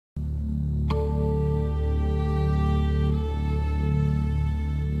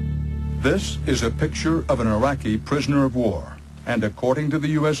This is a picture of an Iraqi prisoner of war, and according to the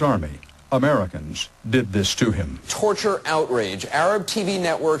U.S. Army, Americans did this to him. Torture outrage. Arab TV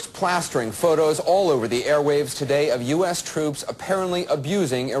networks plastering photos all over the airwaves today of U.S. troops apparently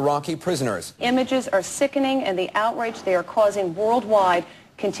abusing Iraqi prisoners. Images are sickening, and the outrage they are causing worldwide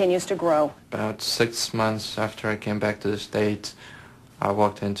continues to grow. About 6 months after I came back to the States, I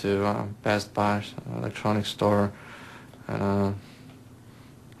walked into Best Buy, an electronics store, and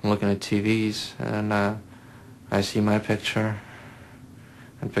I'm looking at TVs, and I see my picture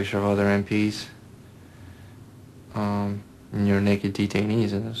and picture of other MPs, and you're naked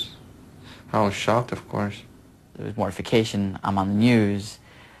detainees in this. I was shocked, of course. There was mortification. I'm on the news.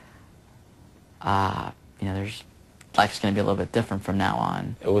 You know, life's going to be a little bit different from now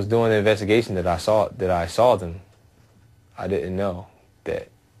on. It was during the investigation that I saw them. I didn't know that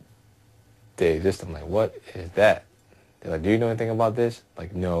they exist. I'm like, what is that? They're like, do you know anything about this?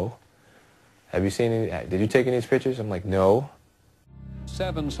 Like, no. Have you seen any? Did you take any of these pictures? I'm like, no.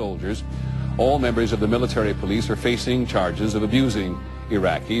 7 soldiers, all members of the military police, are facing charges of abusing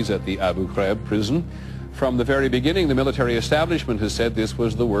Iraqis at the Abu Ghraib prison. From the very beginning, the military establishment has said this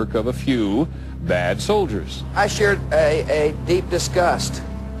was the work of a few bad soldiers. I shared a deep disgust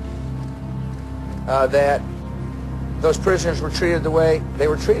that those prisoners were treated the way they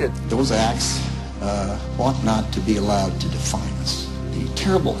were treated. Those acts ought not to be allowed to define us. The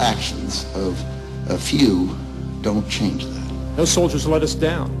terrible actions of a few don't change that. Those soldiers let us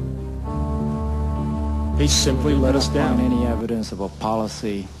down. They simply let us down. Any evidence of a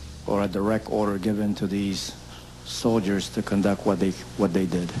policy or a direct order given to these soldiers to conduct what they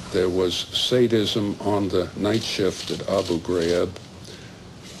did? There was sadism on the night shift at Abu Ghraib,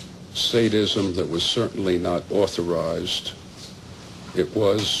 sadism that was certainly not authorized. It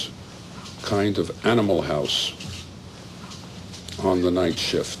was kind of Animal House on the night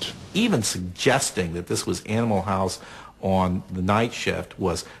shift. Even suggesting that this was Animal House on the night shift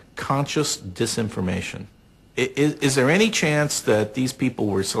was conscious disinformation. Is there any chance that these people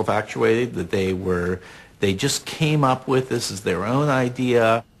were self-actuated, that they just came up with this as their own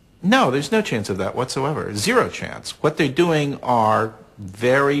idea? No, there's no chance of that whatsoever. Zero chance. What they're doing are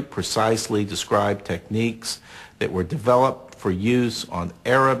very precisely described techniques that were developed for use on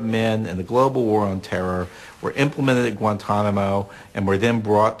Arab men in the global war on terror, were implemented at Guantanamo, and were then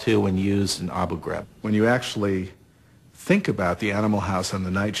brought to and used in Abu Ghraib. When you actually think about the Animal House on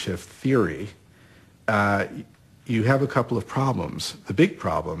the night shift theory, you have a couple of problems. The big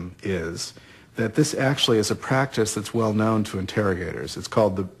problem is that this actually is a practice that's well known to interrogators. It's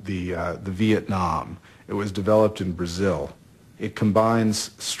called the Vietnam. It was developed in Brazil. It combines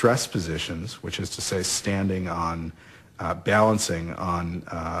stress positions, which is to say standing on, balancing on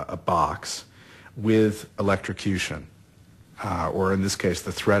a box, with electrocution, or in this case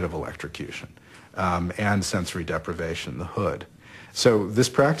the threat of electrocution, and sensory deprivation, the hood. So this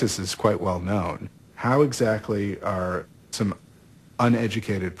practice is quite well known. How exactly are some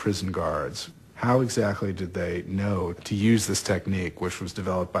uneducated prison guards, how exactly did they know to use this technique, which was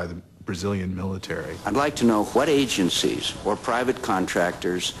developed by the Brazilian military? I'd like to know what agencies or private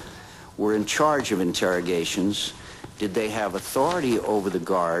contractors were in charge of interrogations. Did they have authority over the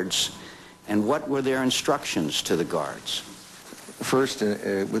guards, and what were their instructions to the guards? First,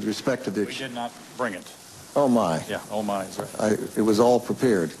 with respect to the... We did not bring it. Oh my. Yeah, oh my is right. It was all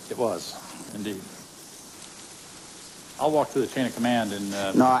prepared. It was, indeed. I'll walk through the chain of command and...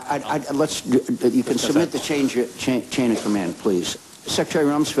 No, you can submit the chain of command, please. Secretary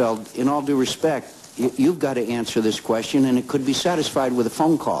Rumsfeld, in all due respect, you've got to answer this question, and it could be satisfied with a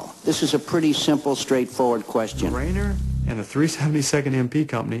phone call. This is a pretty simple, straightforward question. Rayner and the 372nd MP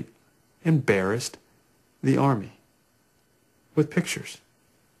Company embarrassed the Army with pictures.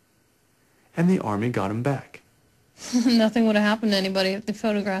 And the Army got them back. Nothing would have happened to anybody if the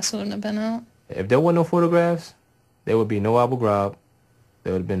photographs wouldn't have been out. If there were no photographs, there would be no Abu Ghraib,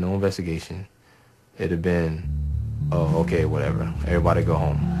 there would have been no investigation. It would have been, oh, okay, whatever, everybody go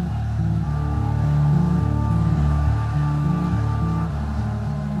home.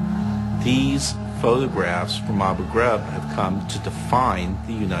 These photographs from Abu Ghraib have come to define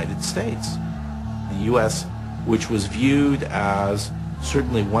the United States. The U.S., which was viewed as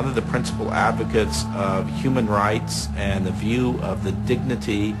certainly one of the principal advocates of human rights and the view of the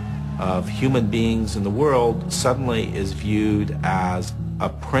dignity of human beings in the world, suddenly is viewed as a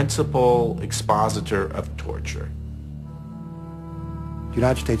principal expositor of torture. The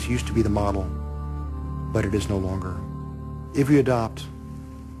United States used to be the model, but it is no longer. If we adopt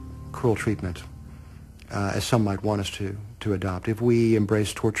cruel treatment, as some might want us to adopt, if we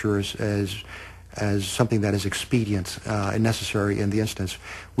embrace torture as as something that is expedient and necessary in the instance.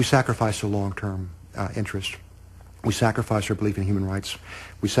 We sacrifice a long-term interest. We sacrifice our belief in human rights.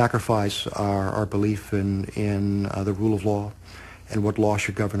 We sacrifice our belief in the rule of law and what law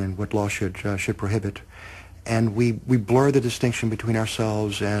should govern and what law should prohibit. And we blur the distinction between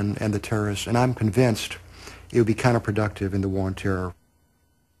ourselves and the terrorists. And I'm convinced it would be counterproductive in the war on terror.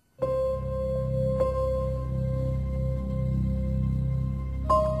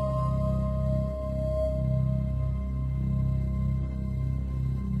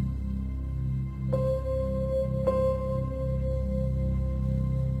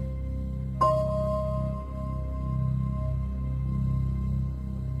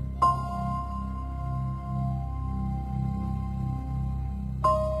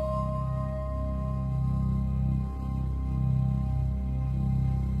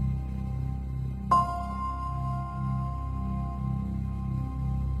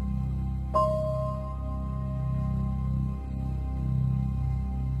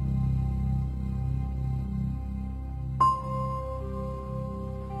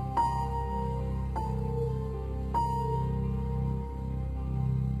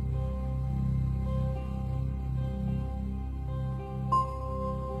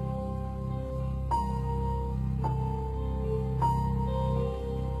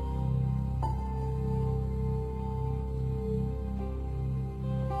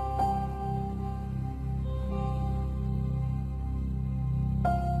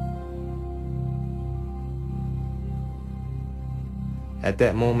 At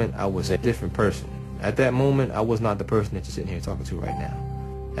that moment, I was a different person. At that moment, I was not the person that you're sitting here talking to right now.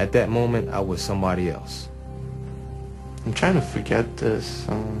 At that moment, I was somebody else. I'm trying to forget this.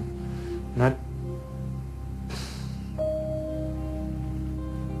 Not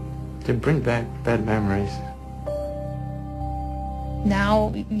to bring back bad memories.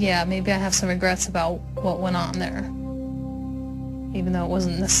 Now, yeah, maybe I have some regrets about what went on there. Even though it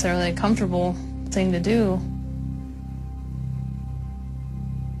wasn't necessarily a comfortable thing to do.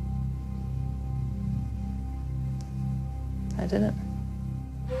 I didn't.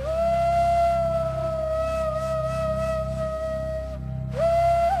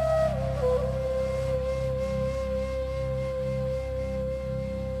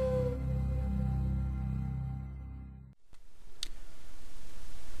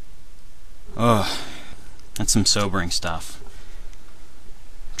 Oh, that's some sobering stuff.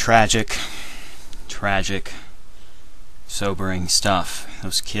 Tragic, sobering stuff.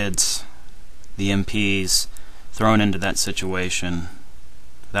 Those kids, the MPs, thrown into that situation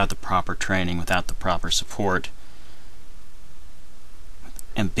without the proper training, without the proper support,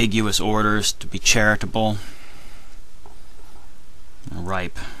 ambiguous orders to be charitable,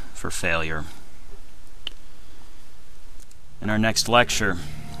 ripe for failure. In our next lecture,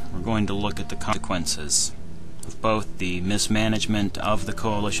 we're going to look at the consequences of both the mismanagement of the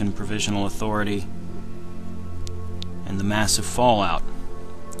Coalition Provisional Authority and the massive fallout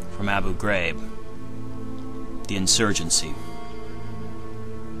from Abu Ghraib, the insurgency.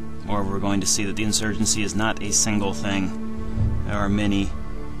 Or we're going to see that the insurgency is not a single thing. There are many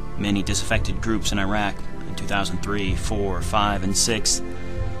disaffected groups in Iraq in 2003, 4, 5, and 6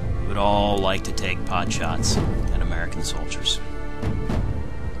 who would all like to take pot shots at American soldiers.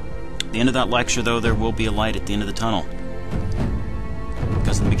 At the end of that lecture, though, there will be a light at the end of the tunnel.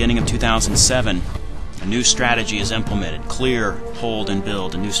 Because in the beginning of 2007, a new strategy is implemented. Clear, hold, and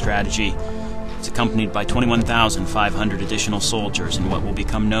build. A new strategy is accompanied by 21,500 additional soldiers in what will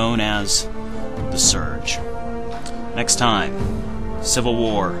become known as the Surge. Next time, civil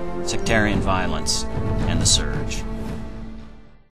war, sectarian violence, and the Surge.